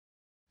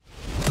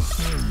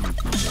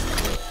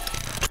Hi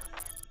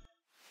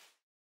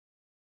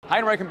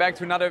and welcome back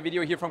to another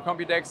video here from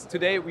Computex.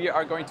 Today we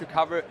are going to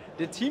cover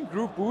the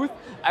Teamgroup booth.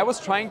 I was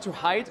trying to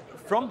hide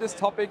from this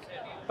topic,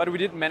 but we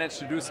didn't manage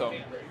to do so.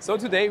 So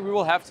today we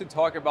will have to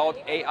talk about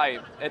AI,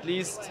 at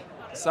least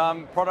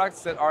some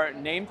products that are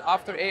named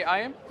after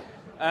AI.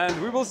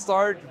 And we will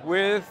start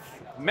with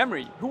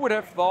memory. Who would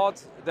have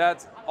thought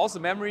that also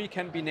memory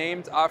can be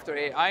named after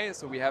AI?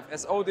 So we have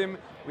SO-DIMM,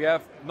 we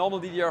have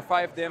normal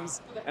DDR5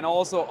 DIMMs, and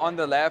also on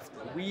the left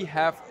we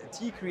have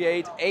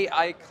T-Create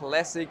AI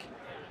Classic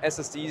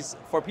SSDs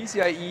for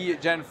PCIe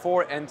Gen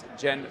 4 and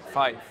Gen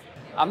 5.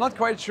 I'm not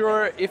quite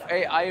sure if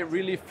AI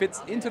really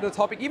fits into the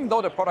topic, even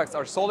though the products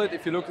are solid.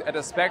 If you look at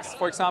the specs,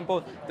 for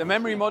example, the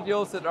memory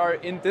modules that are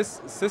in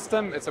this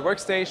system, it's a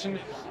workstation,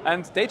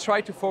 and they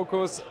try to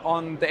focus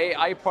on the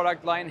AI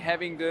product line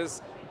having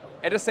this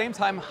at the same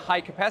time high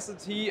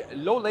capacity,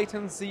 low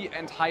latency,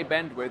 and high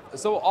bandwidth.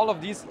 So all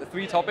of these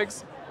three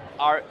topics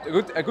are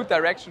a good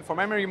direction for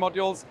memory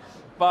modules,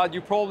 but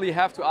you probably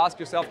have to ask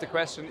yourself the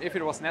question if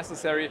it was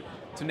necessary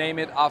to name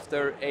it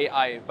after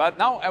AI. But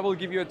now I will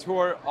give you a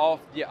tour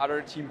of the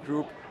other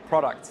Teamgroup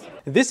products.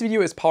 This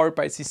video is powered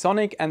by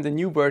Seasonic and the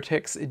new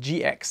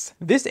Vertex-GX.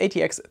 This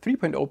ATX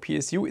 3.0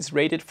 PSU is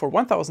rated for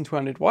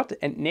 1200 watt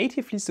and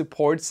natively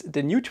supports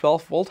the new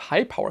 12-volt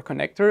high power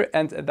connector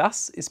and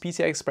thus is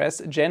PCI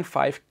Express Gen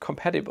 5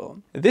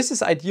 compatible. This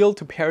is ideal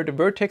to pair the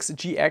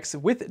Vertex-GX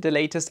with the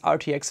latest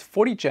RTX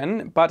 40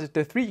 Gen, but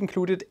the 3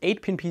 included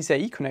 8-pin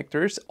PCIe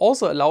connectors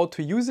also allow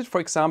to use it, for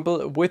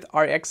example, with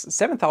RX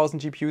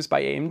 7000 GPUs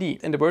by AMD.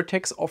 And the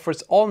Vertex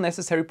offers all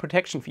necessary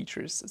protection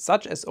features,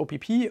 such as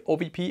OPP,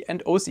 OVP,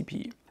 and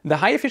OCP. The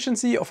high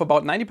efficiency of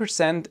about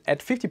 90% at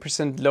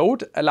 50%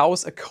 load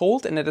allows a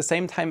cold and at the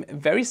same time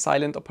very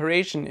silent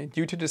operation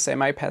due to the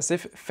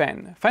semi-passive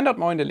fan. Find out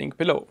more in the link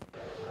below.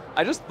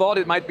 I just thought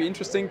it might be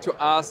interesting to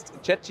ask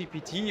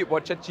ChatGPT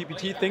what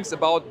ChatGPT thinks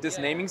about this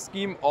naming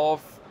scheme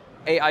of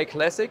AI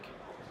Classic.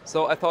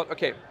 So I thought,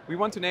 okay, we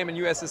want to name a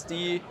new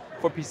SSD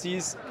for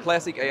PCs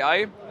Classic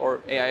AI,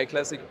 or AI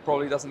Classic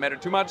probably doesn't matter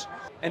too much.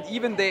 And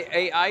even the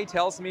AI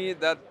tells me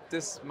that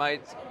this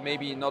might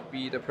maybe not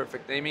be the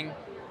perfect naming.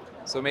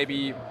 So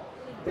maybe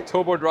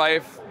Turbo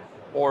Drive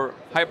or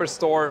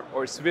Hyperstore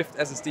or Swift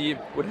SSD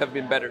would have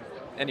been better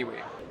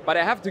anyway. But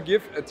I have to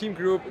give a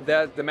Teamgroup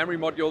that the memory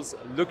modules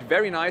look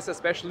very nice,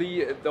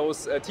 especially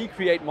those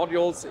T-Create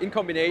modules in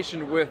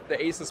combination with the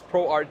Asus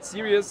ProArt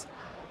series.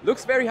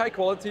 Looks very high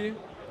quality.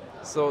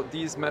 So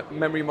these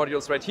memory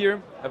modules right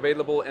here,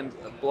 available in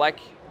black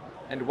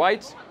and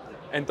white.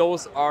 And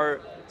those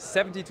are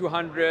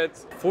 7200,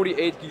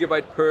 48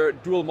 GB per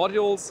dual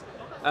modules,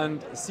 and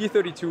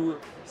C32,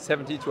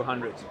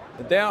 7200.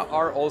 There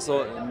are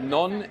also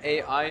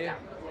non-AI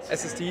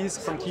SSDs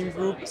from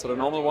Teamgroup, so the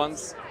normal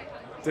ones,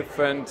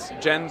 different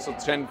gens, so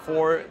Gen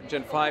 4,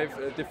 Gen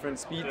 5, different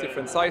speed,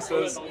 different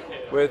sizes,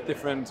 with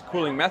different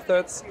cooling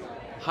methods.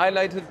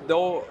 Highlighted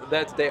though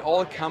that they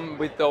all come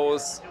with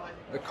those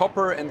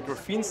copper and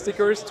graphene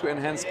stickers to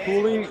enhance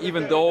cooling,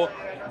 even though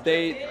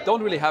they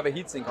don't really have a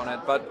heatsink on it,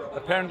 but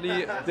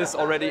apparently this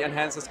already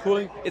enhances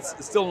cooling. It's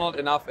still not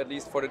enough, at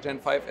least for the Gen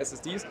 5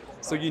 SSDs,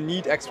 so you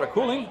need extra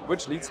cooling,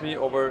 which leads me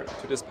over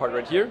to this part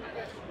right here.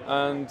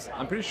 And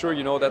I'm pretty sure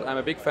you know that I'm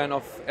a big fan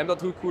of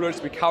M.2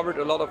 coolers. We covered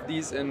a lot of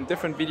these in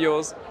different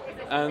videos,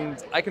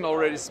 and I can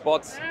already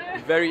spot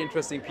very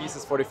interesting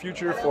pieces for the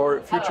future,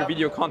 for future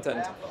video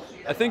content.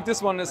 I think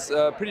this one is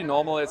pretty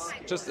normal. It's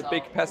just a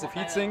big passive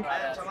heatsink.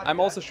 I'm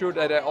also sure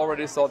that I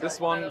already saw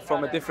this one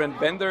from a different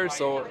vendor,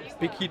 so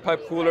big heat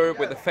pipe cooler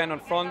with a fan on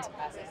front,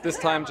 this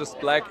time just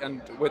black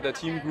and with a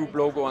Teamgroup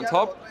logo on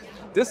top.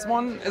 This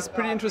one is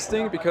pretty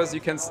interesting because you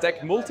can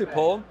stack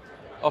multiple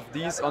of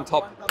these on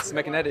top. It's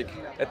magnetic,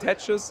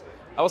 attaches.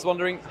 I was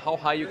wondering how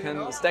high you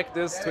can stack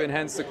this to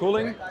enhance the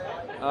cooling.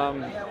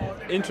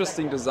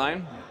 Interesting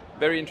design,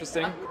 very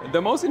interesting.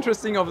 The most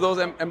interesting of those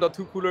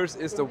M.2 coolers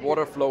is the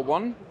Waterflow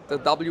one, the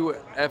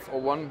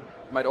WF01,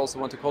 might also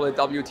want to call it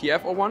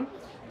WTF01.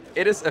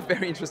 It is a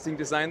very interesting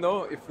design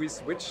though. If we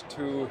switch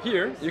to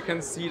here, you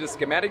can see the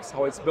schematics,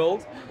 how it's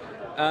built.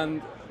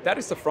 And that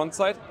is the front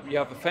side. You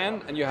have a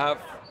fan and you have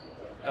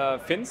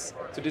fins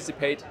to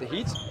dissipate the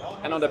heat.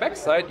 And on the back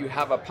side, you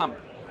have a pump.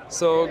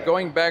 So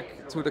going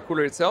back to the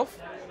cooler itself,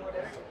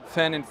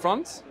 fan in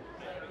front,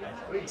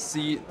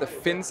 see the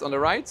fins on the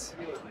right,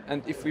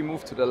 and if we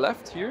move to the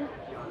left here,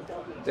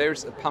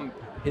 there's a pump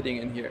hitting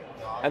in here.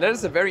 And that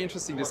is a very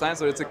interesting design.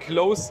 So it's a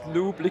closed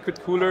loop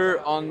liquid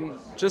cooler on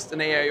just an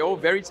AiO,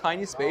 very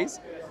tiny space,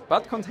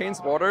 but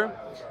contains water.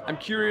 I'm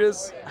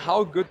curious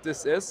how good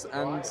this is,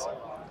 and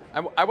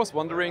I was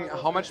wondering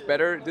how much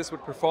better this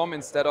would perform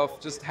instead of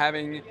just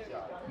having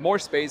more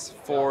space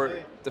for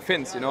the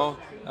fins, you know,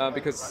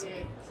 because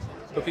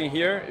looking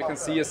here, you can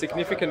see a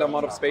significant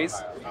amount of space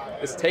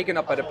is taken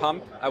up by the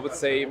pump. I would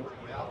say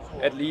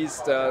at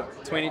least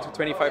 20 to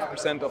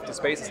 25% of the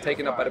space is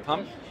taken up by the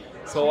pump.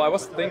 So I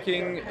was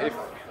thinking if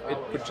it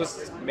would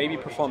just maybe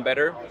perform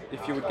better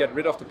if you would get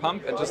rid of the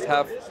pump and just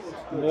have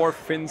more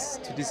fins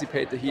to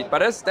dissipate the heat. But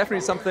that's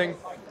definitely something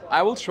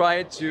I will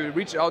try to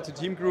reach out to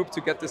Teamgroup to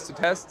get this to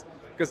test.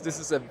 because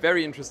this is a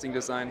very interesting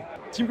design.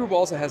 Teamgroup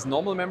also has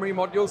normal memory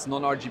modules,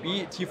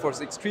 non-RGB,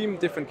 T-Force Extreme,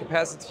 different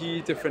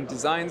capacity, different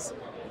designs,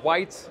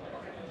 white,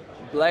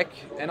 black,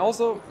 and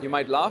also, you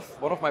might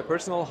laugh, one of my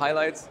personal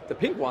highlights, the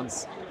pink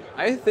ones.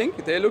 I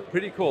think they look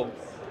pretty cool.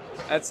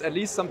 That's at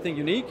least something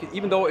unique,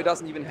 even though it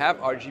doesn't even have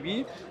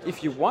RGB.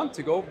 If you want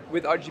to go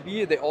with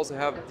RGB, they also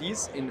have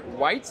these in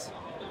white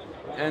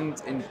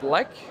and in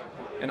black.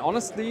 And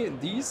honestly,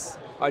 these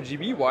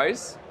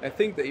RGB-wise, I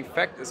think the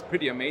effect is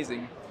pretty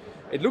amazing.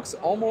 It looks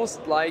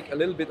almost like a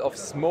little bit of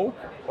smoke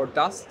or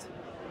dust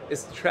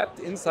is trapped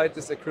inside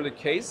this acrylic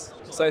case.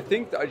 So I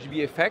think the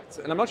RGB effect,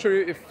 and I'm not sure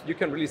if you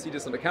can really see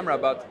this on the camera,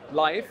 but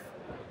live,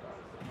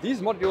 these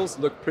modules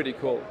look pretty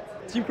cool.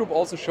 Teamgroup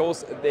also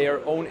shows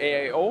their own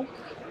AiO.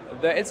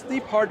 The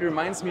SSD part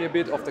reminds me a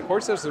bit of the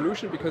Corsair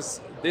solution because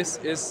this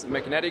is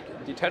magnetic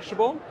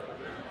detachable.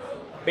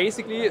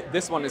 Basically,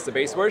 this one is the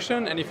base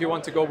version, and if you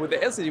want to go with the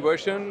LCD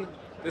version,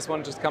 this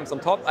one just comes on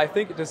top. I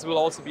think this will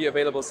also be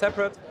available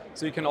separate,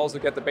 so you can also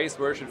get the base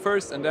version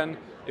first, and then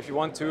if you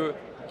want to,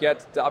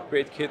 get the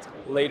upgrade kit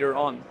later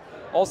on.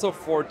 Also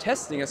for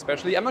testing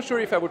especially, I'm not sure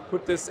if I would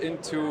put this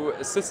into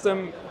a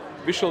system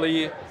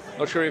visually,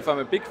 not sure if I'm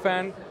a big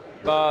fan,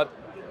 but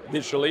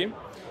visually.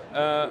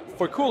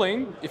 For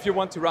cooling, if you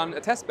want to run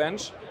a test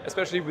bench,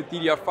 especially with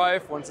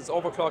DDR5, once it's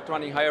overclocked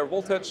running higher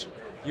voltage,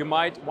 you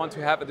might want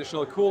to have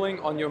additional cooling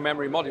on your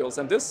memory modules.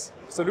 And this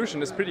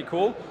solution is pretty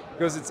cool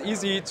because it's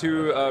easy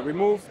to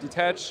remove,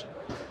 detach,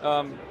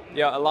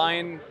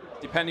 align,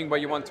 depending where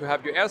you want to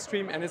have your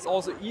airstream, and it's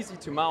also easy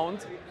to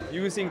mount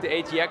using the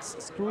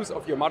ATX screws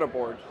of your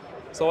motherboard.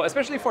 So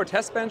especially for a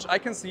test bench, I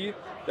can see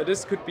that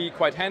this could be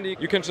quite handy.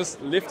 You can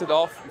just lift it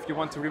off if you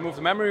want to remove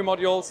the memory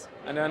modules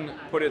and then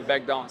put it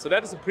back down. So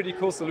that is a pretty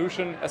cool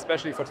solution,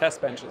 especially for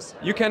test benches.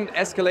 You can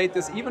escalate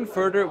this even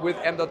further with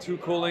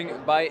M.2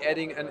 cooling by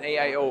adding an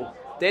AiO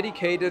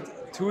dedicated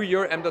to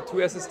your M.2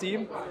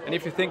 SSD. And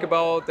if you think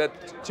about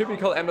that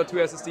typical M.2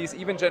 SSDs,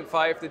 even Gen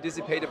 5, they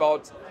dissipate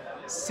about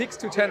 6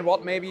 to 10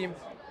 watt maybe.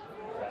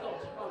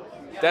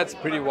 That's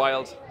pretty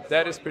wild.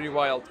 That is pretty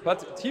wild.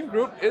 But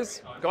Teamgroup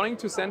is going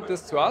to send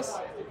this to us,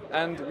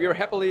 and we are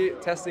happily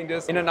testing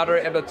this in another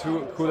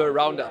M.2 cooler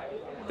roundup.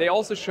 They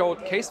also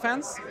showed case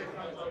fans,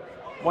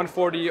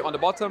 140 on the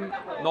bottom,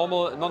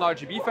 normal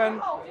non-RGB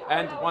fan,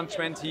 and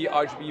 120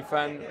 RGB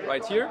fan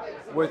right here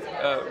with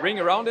a ring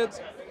around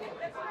it.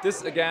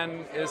 This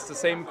again is the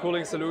same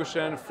cooling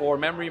solution for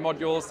memory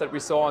modules that we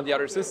saw on the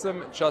other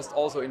system, just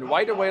also in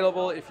white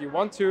available if you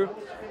want to.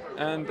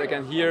 And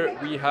again, here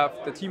we have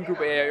the Teamgroup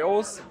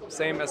AiOs,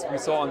 same as we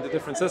saw on the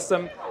different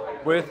system,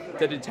 with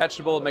the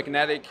detachable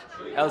magnetic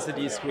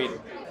LCD screen.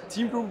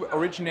 Teamgroup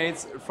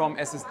originates from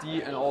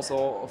SSD and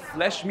also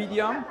flash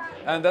media,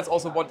 and that's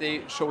also what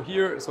they show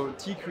here. So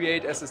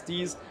T-Create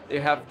SSDs, they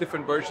have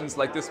different versions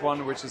like this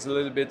one, which is a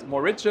little bit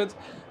more rigid,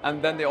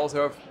 and then they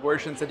also have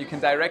versions that you can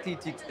directly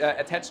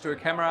attach to a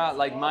camera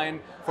like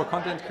mine for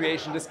content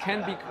creation. This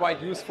can be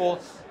quite useful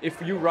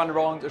if you run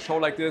around a show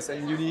like this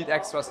and you need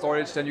extra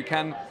storage, then you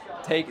can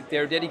take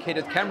their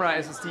dedicated camera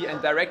SSD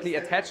and directly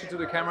attach it to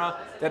the camera.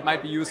 That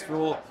might be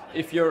useful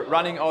if you're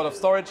running out of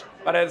storage,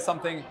 but that is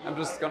something I'm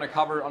just going to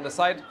cover on the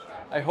side.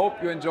 I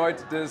hope you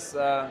enjoyed this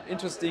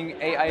interesting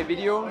AI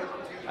video,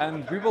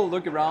 and we will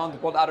look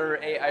around what other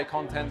AI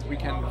content we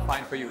can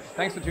find for you.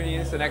 Thanks for tuning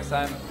in. See you next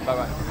time.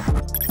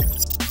 Bye-bye.